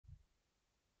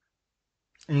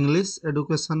English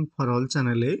education for all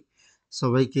চ্যানেলে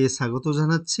সবাইকে স্বাগত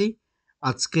জানাচ্ছি।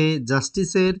 আজকে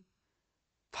জাস্টিসের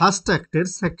ফার্স্ট অ্যাক্টের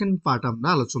সেকেন্ড পার্ট আমরা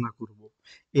আলোচনা করব।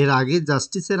 এর আগে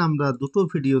জাস্টিসের আমরা দুটো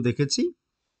ভিডিও দেখেছি।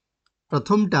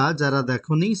 প্রথমটা যারা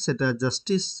দেখনি সেটা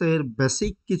জাস্টিসের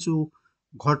বেসিক কিছু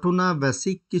ঘটনা,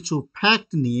 বেসিক কিছু ফ্যাক্ট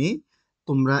নিয়ে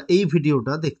তোমরা এই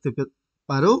ভিডিওটা দেখতে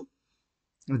পারো,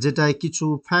 যেটায় কিছু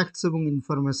ফ্যাক্টস এবং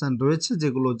ইনফরমেশন রয়েছে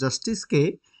যেগুলো জাস্টিসকে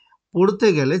পড়তে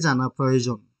গেলে জানা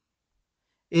প্রয়োজন।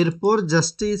 এরপর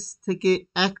জাস্টিস থেকে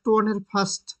অ্যাক্ট ওয়ানের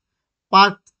ফার্স্ট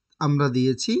পার্ট আমরা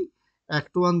দিয়েছি।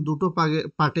 অ্যাক্ট ওয়ান দুটো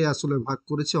পার্টে আসলে ভাগ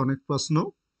করেছি, অনেক প্রশ্ন।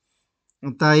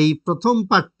 তাই প্রথম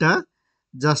পার্টটা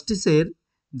জাস্টিসের,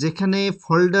 যেখানে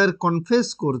ফোল্ডার কনফেস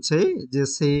করছে যে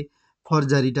সে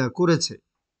ফরজারিটা করেছে,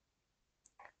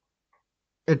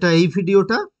 এটা এই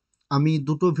ভিডিওটা। আমি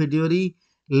দুটো ভিডিওরই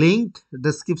লিংক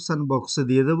ডেসক্রিপশন বক্সে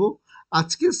দিয়ে দেব।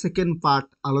 আজকে সেকেন্ড পার্ট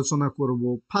আলোচনা করব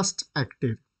ফার্স্ট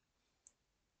অ্যাক্টের।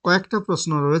 কয়েকটা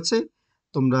প্রশ্ন রয়েছে,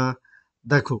 তোমরা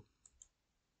দেখো।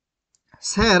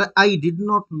 Sir, I did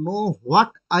not know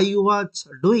what I was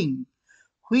doing,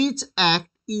 which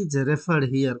act is referred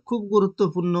here. খুব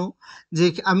গুরুত্বপূর্ণ যে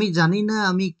আমি জানি না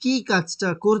আমি কি কাজটা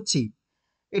করছি।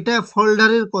 এটা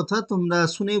ফোল্ডারের কথা, তোমরা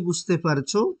শুনে বুঝতে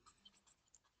পারছো।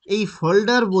 এই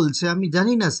ফোল্ডার বলছে আমি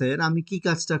জানি না স্যার আমি কি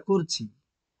কাজটা করছি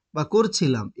বা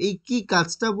করছিলাম। এই কি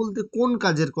কাজটা বলতে কোন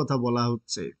কাজের কথা বলা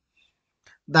হচ্ছে?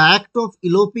 The act of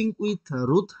ইলোপিং with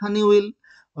Ruth হানিউইল,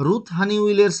 Ruth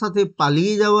হানিউইলের সাথে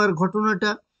পালিয়ে যাওয়ার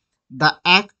ঘটনাটা। The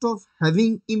act of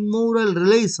having immoral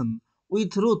relation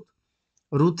with Ruth,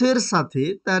 রুথের সাথে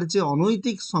তার যে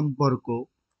অনৈতিক সম্পর্ক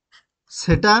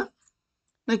সেটা।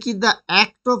 নাকি the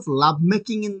act of love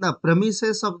making in the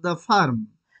premises of the farm,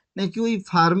 নাকি ওই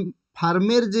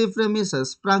ফার্মের যে প্রেমিসেস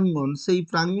প্রাঙ্গণ, সেই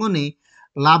প্রাঙ্গণে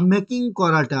লাভ মেকিং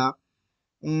করাটা,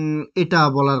 এটা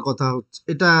বলার কথা হচ্ছে,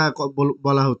 এটা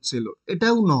বলা হচ্ছিল।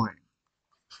 এটাও নয়।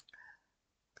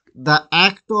 The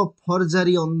act of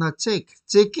forgery on the check,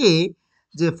 চেকে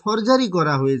যে ফরজারি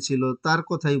করা হয়েছিল তার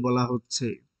কথাই বলা হচ্ছে।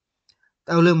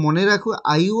 তাহলে মনে রাখো,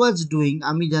 আই ওয়াজ ডুইং,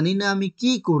 আমি জানি না আমি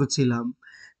কি করছিলাম,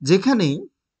 যেখানে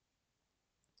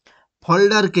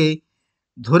ফোল্ডারকে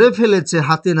ধরে ফেলেছে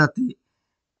হাতে নাতে,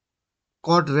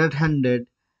 কট রেড হ্যান্ডেড।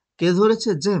 কে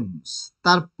ধরেছে? জেমস।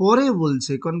 তারপরে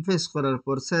বলছে কনফেস করার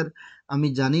পর, স্যার আমি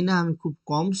জানি না, আমি খুব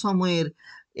কম সময়ের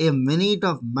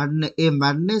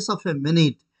ম্যাডনেস অফ এ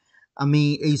মিনিট আমি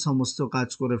এই সমস্ত কাজ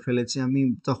করে ফেলেছি, আমি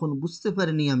তখন বুঝতে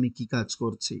পারিনি আমি কি কাজ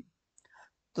করছি।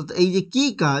 তো এই যে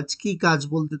কি কাজ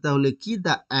বলতে তাহলে কি?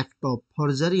 The act of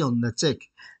forgery on the check,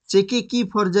 চেকে কি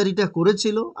ফরজারিটা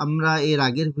করেছিল আমরা এর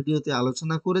আগের ভিডিওতে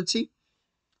আলোচনা করেছি,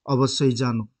 অবশ্যই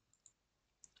জানো।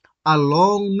 A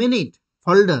long minute,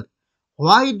 folder.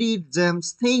 Why did James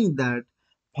think that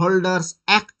Folder's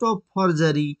act of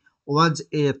forgery was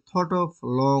a thought of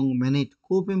long minute?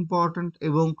 খুব ইম্পর্ট্যান্ট।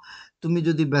 এবং তুমি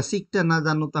যদি বেসিকটা না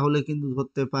জানো তাহলে কিন্তু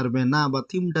ধরতে পারবে না, বা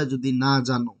থিমটা যদি না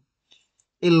জানো।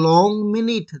 এ লং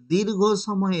মিনিট, দীর্ঘ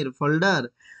সময়ের ফোল্ডার।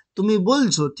 তুমি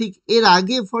বলছো ঠিক এর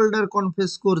আগে ফোল্ডার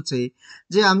কনফেস করছে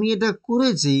যে আমি এটা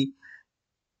করেছি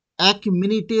 1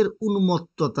 মিনিটের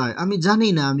উন্মত্ততায়, আমি জানি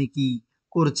না আমি কি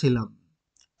করছিলাম।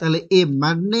 তাহলে a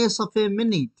madness of a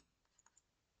minute,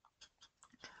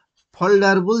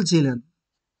 folder বলছিলেন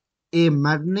a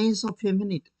madness of a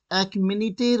minute, 1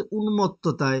 মিনিটের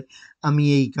উন্মত্ততায় আমি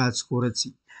এই কাজ করেছি।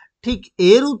 ঠিক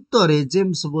এর উত্তরে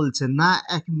জেমস বলছে না,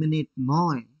 1 মিনিট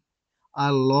নয়,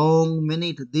 আর লং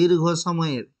মিনিট, দীর্ঘ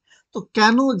সময়ের। তো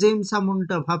কেন জেমস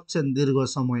এমনটা ভাবছেন দীর্ঘ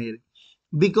সময়ের?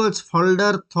 Because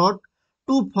folder thought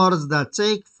to forge the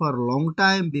check for long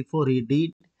time before he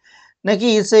did, নাকি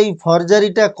সেই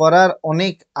ফরজারিটা করার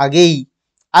অনেক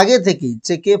আগে থেকেই,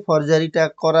 চেকে ফরজারিটা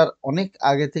করার অনেক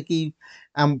আগে থেকেই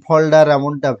ফোল্ডার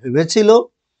এমনটা ভেবেছিল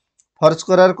ফর্জ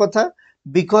করার কথা।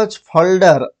 Because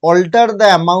folder alter the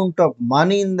amount of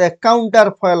money in the counter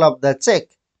foil of the check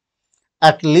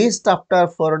at least after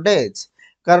 4 days,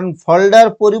 কারণ ফোল্ডার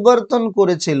পরিবর্তন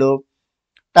করেছিল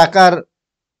টাকার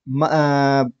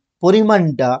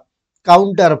পরিমাণটা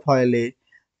কাউন্টার ফয়েলে,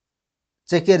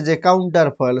 চেকের যে কাউন্টার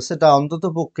ফয়েল সেটা অন্তত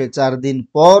পক্ষে 4 দিন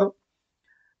পর।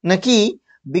 নাকি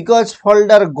because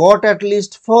folder goat at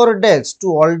least 4 days two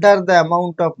alter the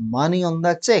amount of money on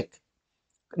the check,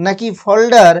 নাকি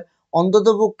ফোল্ডার অন্তত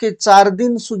পক্ষে 4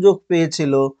 দিন সুযোগ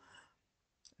পেয়েছিল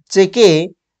চেকে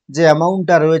যে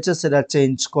অ্যামাউন্টটা রয়েছে সেটা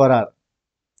চেঞ্জ করার।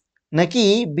 নাকি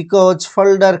because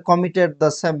folder committed the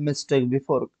same mistake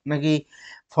before, নাকি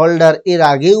ফোল্ডার এর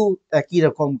আগেও একই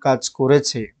রকম কাজ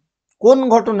করেছে। কোন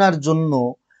ঘটনার জন্য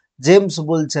জেমস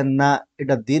বলছেন না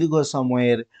এটা দীর্ঘ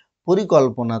সময়ের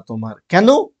পরিকল্পনা তোমার? কেন?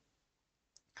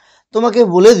 তোমাকে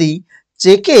বলে দিই,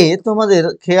 চেকে তোমাদের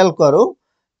খেয়াল করো,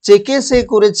 চেকে সে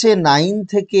করেছে 9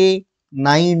 থেকে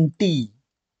 90,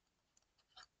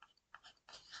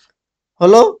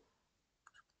 হলো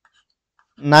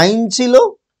 9 ছিল,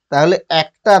 তাহলে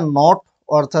একটা নট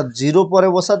অর্থাৎ 0 পরে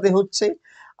বসাতে হচ্ছে।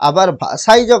 আবার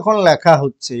ভাষায় যখন লেখা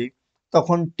হচ্ছে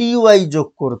তখন টিওয়াই যোগ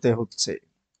করতে হচ্ছে।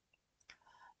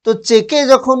 তো চেকে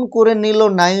যখন করে নিল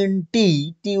 90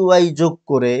 টিওয়াই যোগ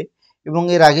করে, এবং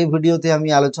এর আগে ভিডিওতে আমি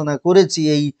আলোচনা করেছি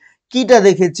এই কিটা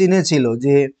দেখে চিনেছিল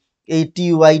যে এই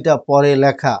টিওয়াইটা পরে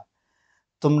লেখা।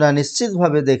 তোমরা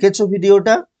নিশ্চিতভাবে দেখেছো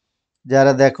ভিডিওটা,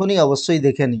 যারা দেখোনি অবশ্যই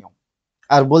দেখে নিও,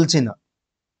 আর বলছি না।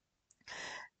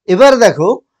 এবার দেখো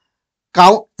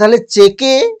তাহলে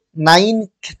চেকে 9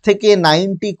 থেকে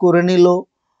 90 করে নিল,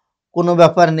 কোনো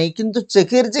ব্যাপার নেই, কিন্তু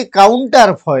চেকের যে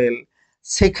কাউন্টার ফয়েল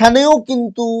সেখানেও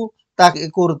কিন্তু তাকে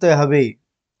করতে হবে,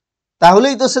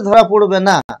 তাহলেই তো সে ধরা পড়বে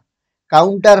না।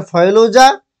 কাউন্টার ফয়েলও যা,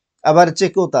 আবার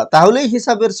চেকও তা, তাহলেই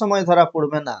হিসাবের সময় ধরা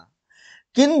পড়বে না।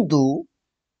 কিন্তু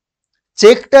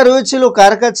চেকটা রয়েছিল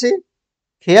কার কাছে?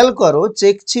 খেয়াল করো,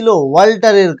 চেক ছিল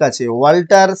ওয়াল্টারের কাছে।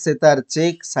 ওয়াল্টার সে তার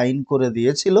চেক সাইন করে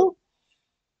দিয়েছিল,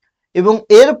 এবং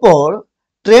এরপর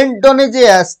ট্রেন্টনে যে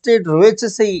এস্টেট রয়েছে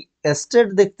সেই এস্টেট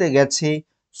দেখতে গেছে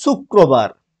শুক্রবার।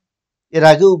 এর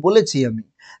আগেও বলেছি আমি।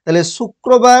 তাহলে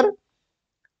শুক্রবার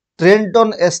ট্রেন্টন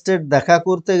এস্টেট দেখা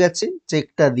করতে গেছে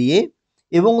চেকটা দিয়ে,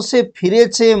 এবং সে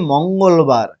ফিরেছে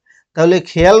মঙ্গলবার। তাহলে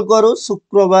খেয়াল করো,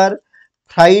 শুক্রবার,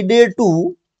 ফ্রাইডে টু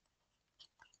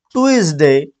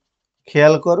টুইসডে,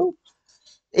 খেয়াল করো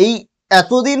এই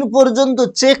এতদিন পর্যন্ত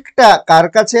চেকটা কার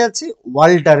কাছে আছে?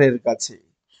 ওয়াল্টারের কাছে।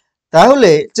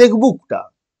 তাহলে চেকবুকটা,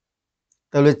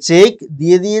 তাহলে চেক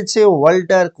দিয়ে দিয়েছে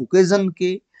ওয়াল্টার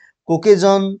কুকেজনকে,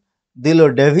 কুকেজন দিল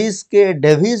ডেভিসকে,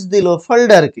 ডেভিস দিল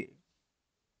ফোল্ডারকে।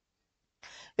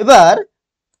 এবার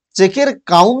চেকের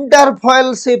কাউন্টার ফয়েল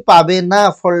সে পাবে না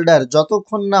ফোল্ডার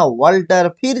যতক্ষণ না ওয়াল্টার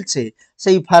ফিরছে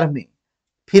সেই ফার্মে।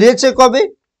 ফিরেছে কবে?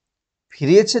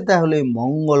 ফিরেছে তাহলে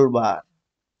মঙ্গলবার।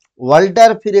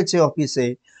 ওয়াল্টার ফিরেছে অফিসে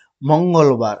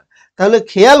মঙ্গলবার। তাহলে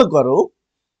খেয়াল করো,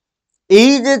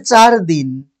 এই যে 4 দিন,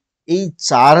 এই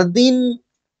 4 দিন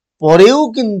পরেও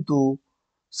কিন্তু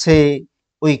সে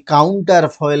ওই কাউন্টার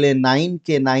ফয়েলে 9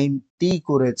 কে 90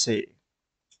 করেছে,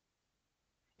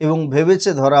 এবং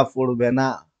ভেবেছে ধরা পড়বে না।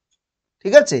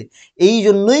 ঠিক আছে, এই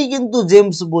জন্যই কিন্তু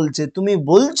জেমস বলছে, তুমি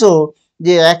বলছো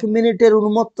যে 1 মিনিটের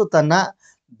উন্মত্ততা না,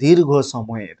 দীর্ঘ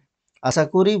সময়ের। আশা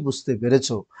করি বুঝতে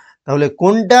পেরেছো। তাহলে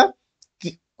কোনটা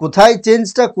কোথায়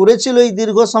চেঞ্জটা করেছিল এই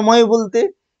দীর্ঘ সময় বলতে?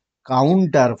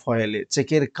 কাউন্টার ফয়েলে,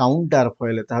 চেকের কাউন্টার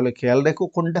ফয়েলে। তাহলে খেয়াল রেখো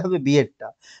কোনটা হবে, বিয়েরটা।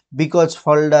 Because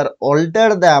folder alter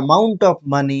the amount of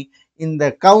money in the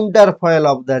counter foil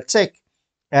of the check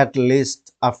at least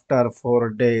after 4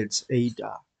 days,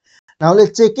 এইটা। নাহলে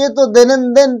চেকে তো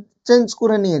দেন চেঞ্জ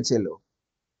করে নিয়েছিল,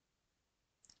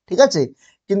 ঠিক আছে,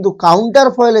 কিন্তু কাউন্টার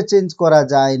ফয়েলে চেঞ্জ করা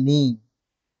যায়নি,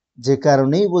 যে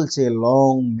কারণেই বলছে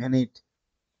লং মিনিট।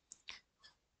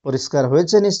 পরিষ্কার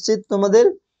হয়েছে নিশ্চিত তোমাদের?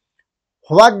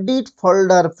 What did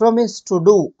Folder promise to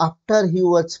do after he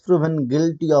was proven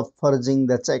guilty of forging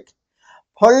the check?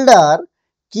 Folder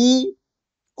কি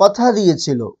কথা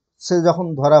দিয়েছিল সে যখন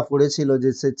ধরা পড়েছিল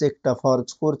যে সে চেকটা ফর্জ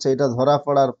করছে? এটা ধরা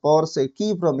পড়ার পর সে কি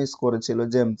প্রমিস করেছিল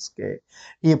জেমসকে?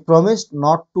 হি promised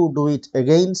not to do it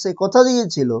again, সে কথা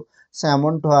দিয়েছিল সে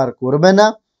এমনটা আর করবে না।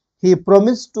 হি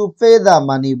promised to pay the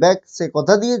money back, সে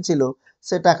কথা দিয়েছিল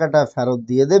সে টাকাটা ফেরত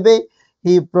দিয়ে দেবে।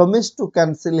 হি promised two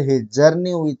cancel his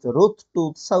journey with Ruth two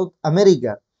south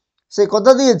America, সে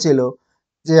কথা দিয়েছিল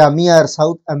যে আমি আর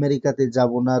সাউথ আমেরিকাতে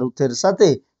যাব না, রুথের সাথে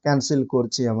ক্যান্সেল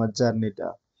করছি আমার জার্নিটা।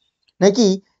 নাকি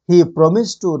হি promise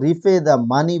to repay the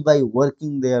money by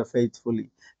working there faithfully,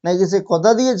 নাকি সে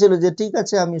কথা দিয়েছিল যে ঠিক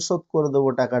আছে আমি শোধ করে দেবো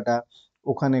টাকাটা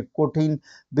ওখানে কঠিন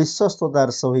বিশ্বস্ততার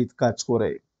সহিত কাজ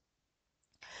করে।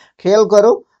 খেয়াল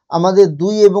করো, আমাদের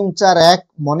 2 এবং 4 এক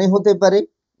মনে হতে পারে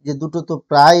যে দুটো তো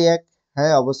প্রায় এক।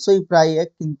 হ্যাঁ, অবশ্যই প্রায় এক,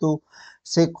 কিন্তু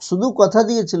সে শুধু কথা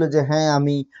দিয়েছিল যে হ্যাঁ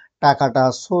আমি টাকাটা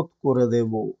শোধ করে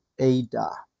দেব, এইটা।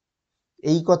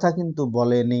 এই কথা কিন্তু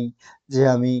বলেনি যে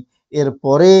আমি এর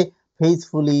পরে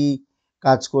ফেইথফুলি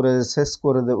কাজ করে শেষ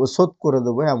করে দেব, শোধ করে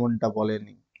দেবো, এমনটা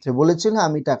বলেনি। সে বলেছিল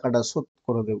আমি টাকাটা শোধ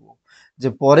করে দেব, যে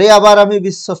পরে আবার আমি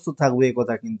বিশ্বস্ত থাকবো এই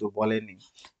কথা কিন্তু বলেনি।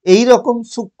 এই রকম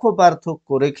সূক্ষ্ম পার্থক্য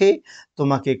রেখে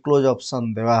তোমাকে ক্লোজ অপশন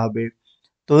দেওয়া হবে।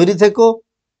 তৈরি থেকো।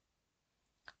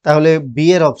 তাহলে বি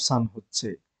এর অপশন হচ্ছে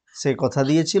সে কথা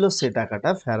দিয়েছিল সে টাকাটা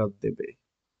ফেরত দেবে,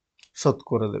 শোধ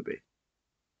করে দেবে।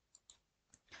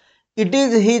 It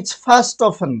is his first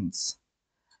offence.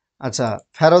 আচ্ছা,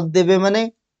 ফেরত দেবে মানে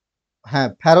হ্যাঁ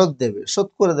ফেরত দেবে, শোধ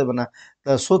করে দেবে না।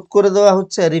 শোধ করে দেওয়া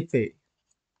হচ্ছে রিপে,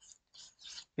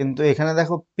 কিন্তু এখানে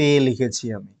দেখো পে লিখেছি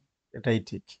আমি, এটাই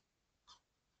ঠিক।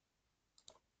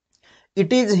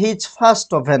 It is his first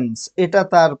offence, এটা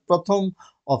তার প্রথম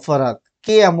অপরাধ।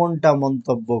 কে এমনটা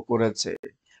মন্তব্য করেছে?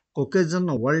 কোকেজন,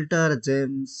 ওয়াল্টার,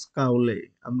 জেমস, কাউলে।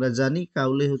 আমরা জানি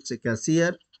কাউলে হচ্ছে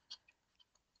ক্যাশিয়ার,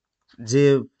 যে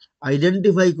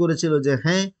আইডেন্টিফাই করেছিল যে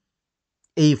হ্যাঁ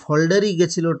এই ফোল্ডারই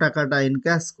গেছিল টাকাটা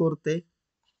এনক্যাশ করতে।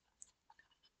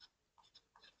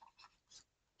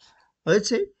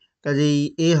 হয়েছে, কাজেই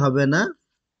এ হবে না,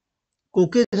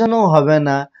 কোকেজনও হবে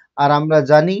না। আর আমরা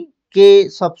জানি কে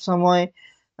সবসময়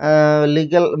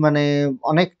লিগ্যাল মানে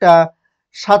অনেকটা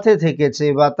সাথে থেকেছে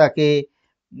বা তাকে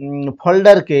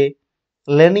ফোল্ডারকে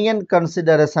লেনিয়ান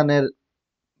কনসিডারেশনের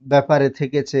ব্যাপারে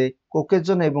থেকেছে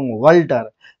কোকেজন এবং ওয়াল্টার।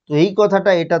 তো এই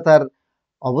কথাটা এটা তার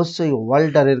অবশ্যই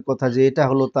ওয়াল্টারের কথা, যে এটা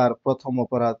হলো তার প্রথম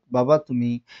অপরাধ। বাবা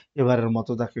তুমি এবারের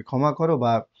মতো তাকে ক্ষমা করো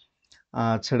বা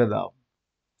ছেড়ে দাও।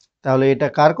 তাহলে এটা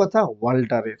কার কথা?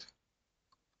 ওয়াল্টারের।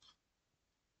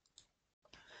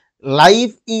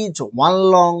 Life is one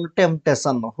long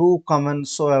temptation, who comment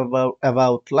so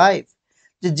about life.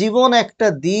 যে জীবন একটা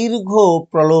দীর্ঘ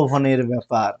প্রলোভনের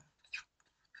ব্যাপার।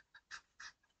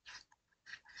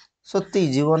 সত্যি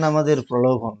জীবন আমাদের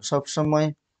প্রলোভন সবসময়।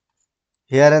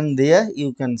 Here and there you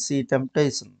can see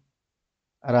temptation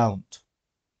around.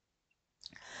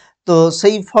 তো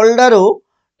সেই ফোল্ডারও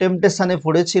টেম্পটেশনে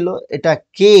পড়েছিল। এটা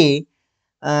কে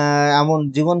এমন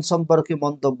জীবন সম্পর্কে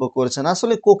মন্তব্য করেছেন?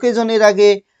 আসলে কোকেজনের আগে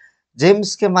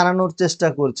জেমসকে মানানোর চেষ্টা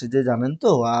করছে যে জানেন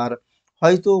তো, আর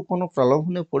হয়তো কোনো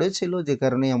প্রলোভনে পড়েছিল যে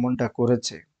কারণে এমনটা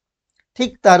করেছে।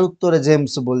 ঠিক তার উত্তরে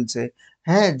জেমস বলছে,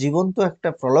 হ্যাঁ জীবন তো একটা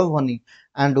প্রলোভনই,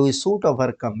 অ্যান্ড উই শুড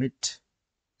ওভারকাম ইট।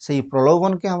 সেই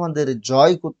প্রলোভনকে আমাদের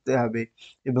জয় করতে হবে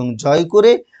এবং জয়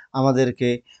করে আমাদেরকে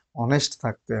অনেস্ট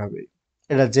থাকতে হবে,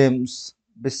 এটা জেমস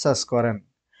বিশ্বাস করেন।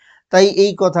 তাই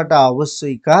এই কথাটা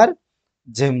অবশ্যই কার?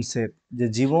 জেমসের, যে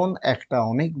জীবন একটা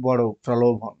অনেক বড়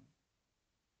প্রলোভন।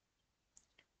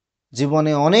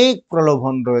 জীবনে অনেক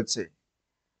প্রলোভন রয়েছে।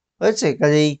 হয়েছে,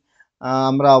 কাজেই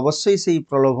আমরা অবশ্যই সেই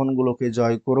প্রলোভনগুলোকে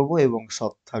জয় করব এবং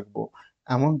সৎ থাকব,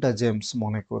 এমনটা জেমস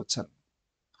মনে করছেন।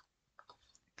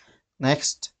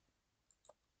 নেক্সট,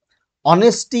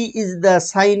 অনেস্টি ইজ দ্য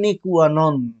সাইনে কুয়া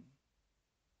নন।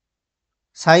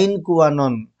 সাইন কুয়া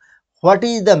নন, what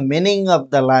is the meaning of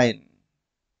the line?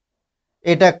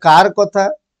 এটা কার কথা?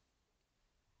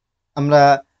 আমরা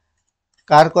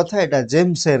কার কথা? এটা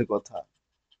জেমসের কথা,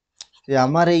 যে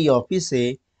আমার এই অফিসে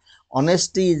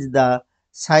অনেস্টি ইজ দ্য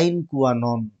সাইন কুয়া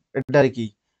নন। এটার কি?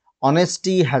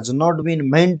 Honesty has not been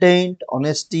maintained,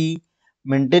 honesty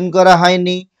maintain করা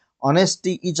হয়নি।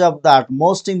 Honesty is of the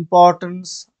utmost importance,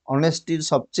 অনেস্টির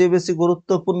সবচেয়ে বেশি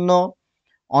গুরুত্বপূর্ণ।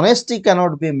 Honesty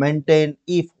cannot B maintain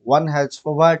if one has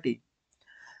poverty,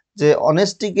 যে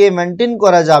অনেস্টিকে মেনটেন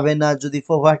করা যাবে না যদি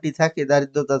পভার্টি থাকে,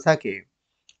 দারিদ্রতা থাকে।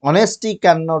 Honesty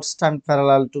can not stand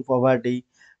parallel to poverty,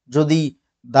 যদি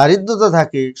দারিদ্রতা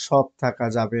থাকে সৎ থাকা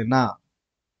যাবে না।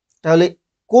 তাহলে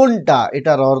কোনটা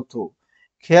এটার অর্থ?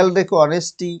 খেয়াল রেখো,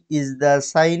 অনেস্টি ইজ দ্য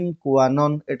সাইন কুয়া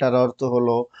নন, এটার অর্থ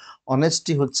হলো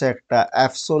অনেস্টি হচ্ছে একটা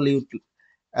absolute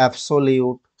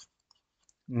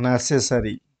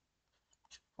necessary.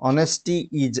 Honesty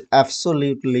is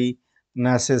absolutely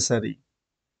necessary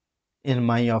in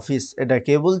my office. এটা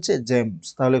কে বলছে? জেমস।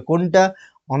 তাহলে কোনটা?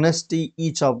 Honesty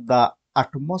is of the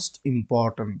utmost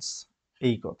importance,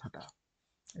 এই কথাটা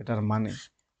এটার মানে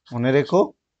মনে রেখো।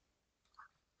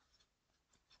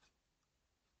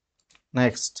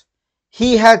 Next, he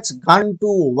has gone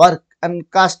to work and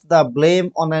caste the blame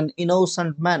on an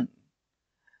innocent man.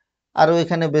 আরও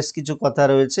এখানে বেশ কিছু কথা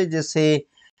রয়েছে, যে সে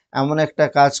এমন একটা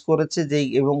কাজ করেছে যে,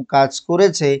 এবং কাজ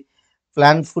করেছে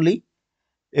প্ল্যানফুলি,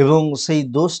 এবং সেই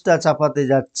দোষটা চাপাতে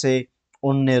যাচ্ছে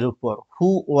অন্যের উপর। হু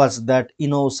ওয়াজ দ্যাট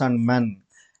ইনোসেন্ট ম্যান?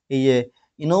 এই যে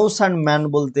ইনোসেন্ট ম্যান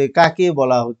বলতে কাকে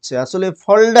বলা হচ্ছে? আসলে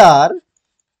ফোল্ডার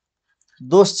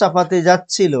দোষ চাপাতে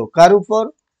যাচ্ছিল কার উপর?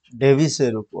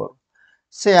 ডেভিসের উপর।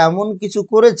 সে এমন কিছু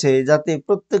করেছে যাতে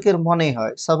প্রত্যেকের মনে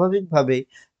হয়, স্বাভাবিকভাবে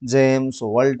জেমস,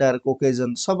 ওয়াল্টার,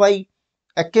 কোকেজন সবাই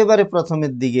একেবারে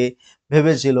প্রথমের দিকে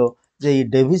ভেবেছিল যে এই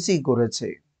ডেভিসই করেছে।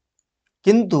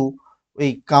 কিন্তু ওই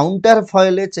কাউন্টার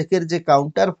ফয়েলে, চেকের যে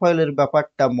কাউন্টার ফয়েলের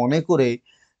ব্যাপারটা মনে করে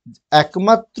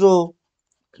একমাত্র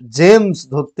জেমস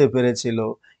ধরতে পেরেছিল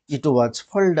ইট ওয়াজ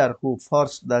folder who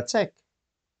force the check.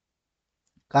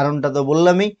 কারণটা তো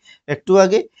বললামই একটু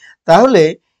আগে। তাহলে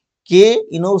কে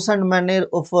ইনোসেন্ট ম্যানের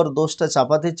ওপর দোষটা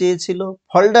চাপাতে চেয়েছিল?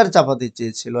 ফোল্ডার চাপাতে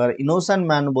চেয়েছিল। আর ইনোসেন্ট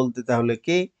ম্যান বলতে তাহলে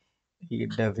কে?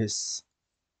 ডেভিস,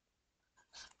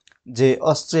 যে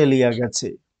অস্ট্রেলিয়া গেছে।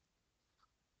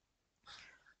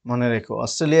 মনে রেখো,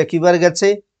 অস্ট্রেলিয়া কিবার গেছে?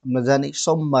 আমরা জানি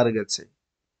সোমবার গেছে।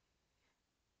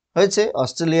 হয়েছে,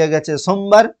 অস্ট্রেলিয়া গেছে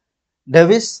সোমবার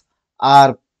ডেভিস। আর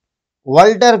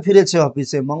ওয়াল্টার ফিরেছে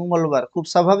অফিসে মঙ্গলবার। খুব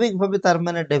স্বাভাবিকভাবে তার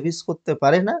মানে ডেভিস করতে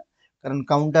পারে না, কারণ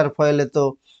কাউন্টার ফয়েলে তো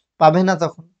পাবে না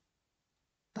তখন।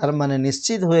 তার মানে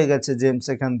নিশ্চিত হয়ে গেছে জেমস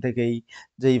এখান থেকেই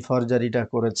যেই ফরজারিটা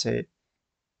করেছে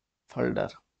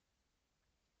folder.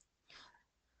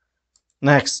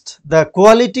 Next, the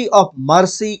quality of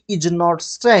mercy is not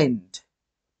স্ট্রেন্ড।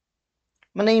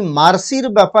 মানে এই মার্সির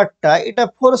ব্যাপারটা এটা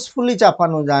ফোর্সফুলি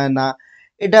চাপানো যায় না,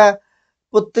 এটা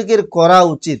প্রত্যেকের করা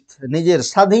উচিত নিজের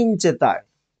স্বাধীন চেতায়।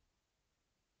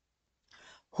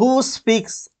 হু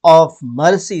স্পিক্স অফ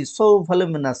মার্সি সো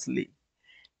ভলিউমিনাসলি।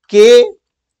 কে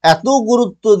এত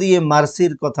গুরুত্ব দিয়ে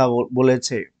মার্সির কথা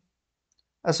বলেছে?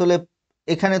 আসলে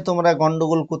এখানে তোমরা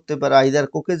গন্ডগোল করতে পারো, আইদার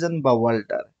কোকেজন বা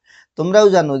ওয়াল্টার। তোমরাও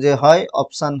জানো যে হয়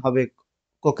অপশান হবে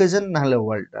কোকেজন না হলে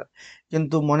ওয়াল্টার,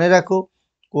 কিন্তু মনে রাখো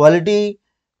কোয়ালিটি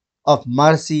অফ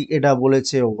মার্সি এটা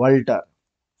বলেছে ওয়াল্টার।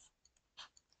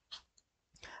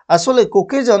 আসলে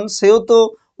কোকেজন সেও তো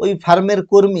ওই ফার্মের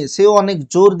কর্মী, সেও অনেক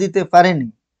জোর দিতে পারেনি,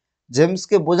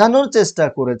 জেমসকে বোঝানোর চেষ্টা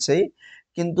করেছে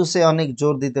কিন্তু সে অনেক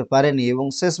জোর দিতে পারেনি, এবং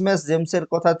শেষমেশ জেমসের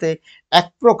কথাতে এক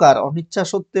প্রকার অনিচ্ছা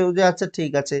সত্ত্বেও যে আচ্ছা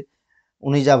ঠিক আছে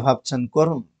উনি যা ভাবছেন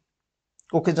করুন,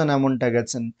 কোকেজন এমনটা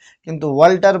গেছেন। কিন্তু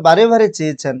ওয়াল্টার বারে বারে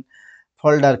চেয়েছেন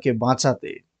ফোল্ডারকে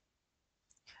বাঁচাতে।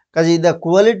 কাজেই the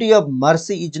quality of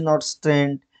mercy is not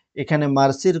স্ট্রেন্ড, এখানে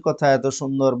মার্সির কথা এত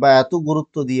সুন্দর বা এত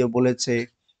গুরুত্ব দিয়ে বলেছে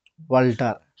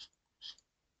Walter.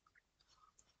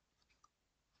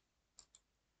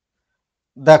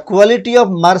 The quality of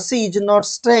mercy is not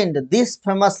স্ট্রেন্ড, this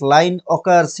famous line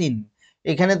occurs in.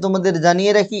 এখানে তোমাদের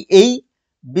জানিয়ে রাখি এই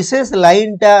বিশেষ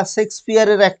লাইনটা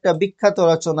শেক্সপিয়ারের একটা বিখ্যাত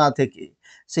রচনা থেকে।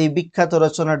 সেই বিখ্যাত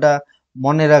রচনাটা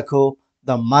মনে রাখো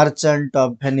দ্য মার্চেন্ট অফ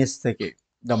ভেনিস থেকে।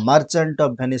 দ্য মার্চেন্ট অফ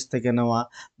ভেনিস থেকে নেওয়া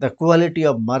the quality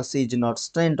of mercy is not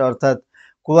স্ট্রেন্ড, অর্থাৎ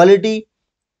কোয়ালিটি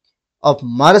অফ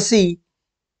মার্সি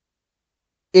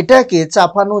এটাকে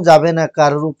চাপানো যাবে না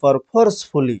কারোর উপর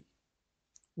forcefully,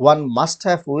 one must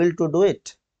have will to do it.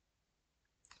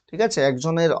 ঠিক আছে,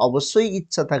 একজনের অবশ্যই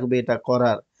ইচ্ছা থাকবে এটা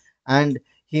করার, and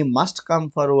he must come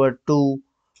forward to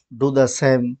do the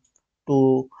same, to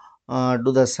do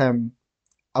the same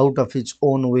out of his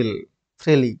own will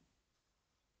freely.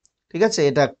 ঠিক আছে,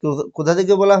 এটা কোথা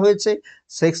থেকে বলা হয়েছে?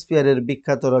 শেক্সপিয়ারের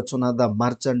বিখ্যাত রচনা দ্য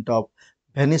মার্চেন্ট অফ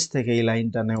ভেনিস থেকে এই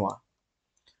লাইনটা নেওয়া।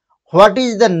 What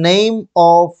is the name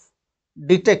of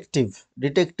detective?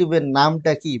 ডিটেকটিভের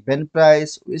নামটা কি? Ben price,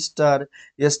 উইস্টার,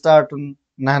 স্টার্টন,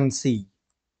 Nancy.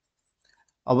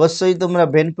 অবশ্যই তোমরা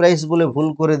বেন প্রাইস বলে ভুল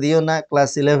করে দিও না,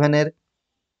 ক্লাস 11-এর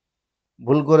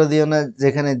ভুল করে দিও না,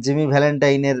 যেখানে জিমি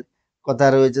ভ্যালেন্টাইনের কথা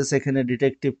রয়েছে সেখানে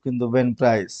ডিটেকটিভ কিন্তু বেন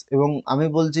প্রাইস। এবং আমি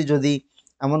বলছি যদি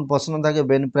এমন প্রশ্ন থাকে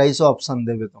বেন প্রাইসও অপশান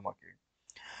দেবে তোমাকে।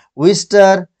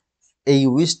 উইস্টার, এই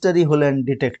উইস্টারই হলেন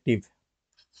ডিটেকটিভ।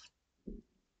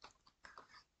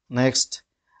 নেক্সট,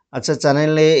 আচ্ছা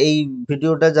চ্যানেলে এই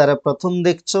ভিডিওটা যারা প্রথম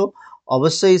দেখছো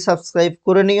অবশ্যই সাবস্ক্রাইব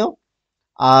করে নিও,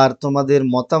 আর তোমাদের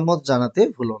মতামত জানাতে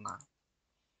ভুলো না।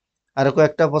 আরো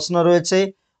কয়েকটা প্রশ্ন রয়েছে।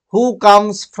 হু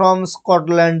কামস ফ্রম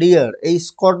স্কটল্যান্ড ইয়ার? এই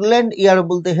স্কটল্যান্ড ইয়ার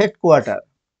বলতে হেডকোয়ার্টার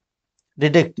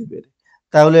ডিটেকটিভের,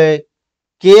 তাহলে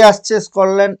কে আসছে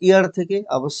স্কটল্যান্ড ইয়ার থেকে?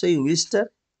 অবশ্যই উইস্টার,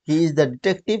 he is the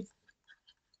detective.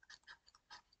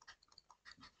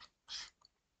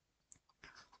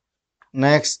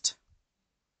 Next,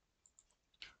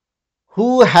 who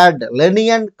had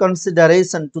lenient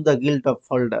consideration to the guilt of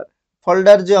folder?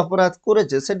 Folder যে অপরাধ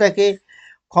করেছে সেটাকে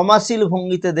ক্ষমাশীল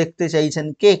ভঙ্গিতে দেখতে চাইছেন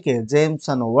কে কে? James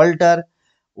and Walter.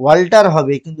 ওয়াল্টার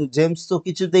হবে কিন্তু জেমস তো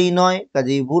কিছুতেই নয়,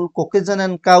 কাজেই ভুল। কোকেজন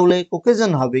অ্যান্ড কাউলে,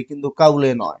 কোকেজন হবে কিন্তু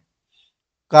কাউলে নয়।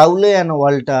 কাউলে অ্যান্ড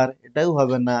ওয়াল্টার এটাও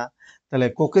হবে না, তাহলে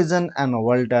কোকেজন অ্যান্ড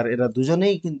ওয়াল্টার এরা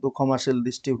দুজনেই কিন্তু ক্ষমাশীল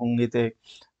দৃষ্টিভঙ্গিতে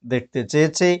দেখতে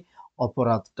চেয়েছে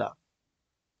অপরাধটা,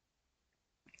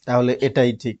 তাহলে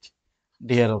এটাই ঠিক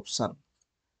ডিয়ার অপশন।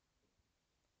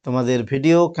 তোমাদের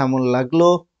ভিডিও কেমন লাগলো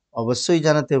অবশ্যই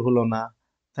জানাতে ভুলো না।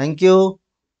 Thank you,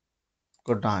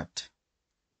 good night.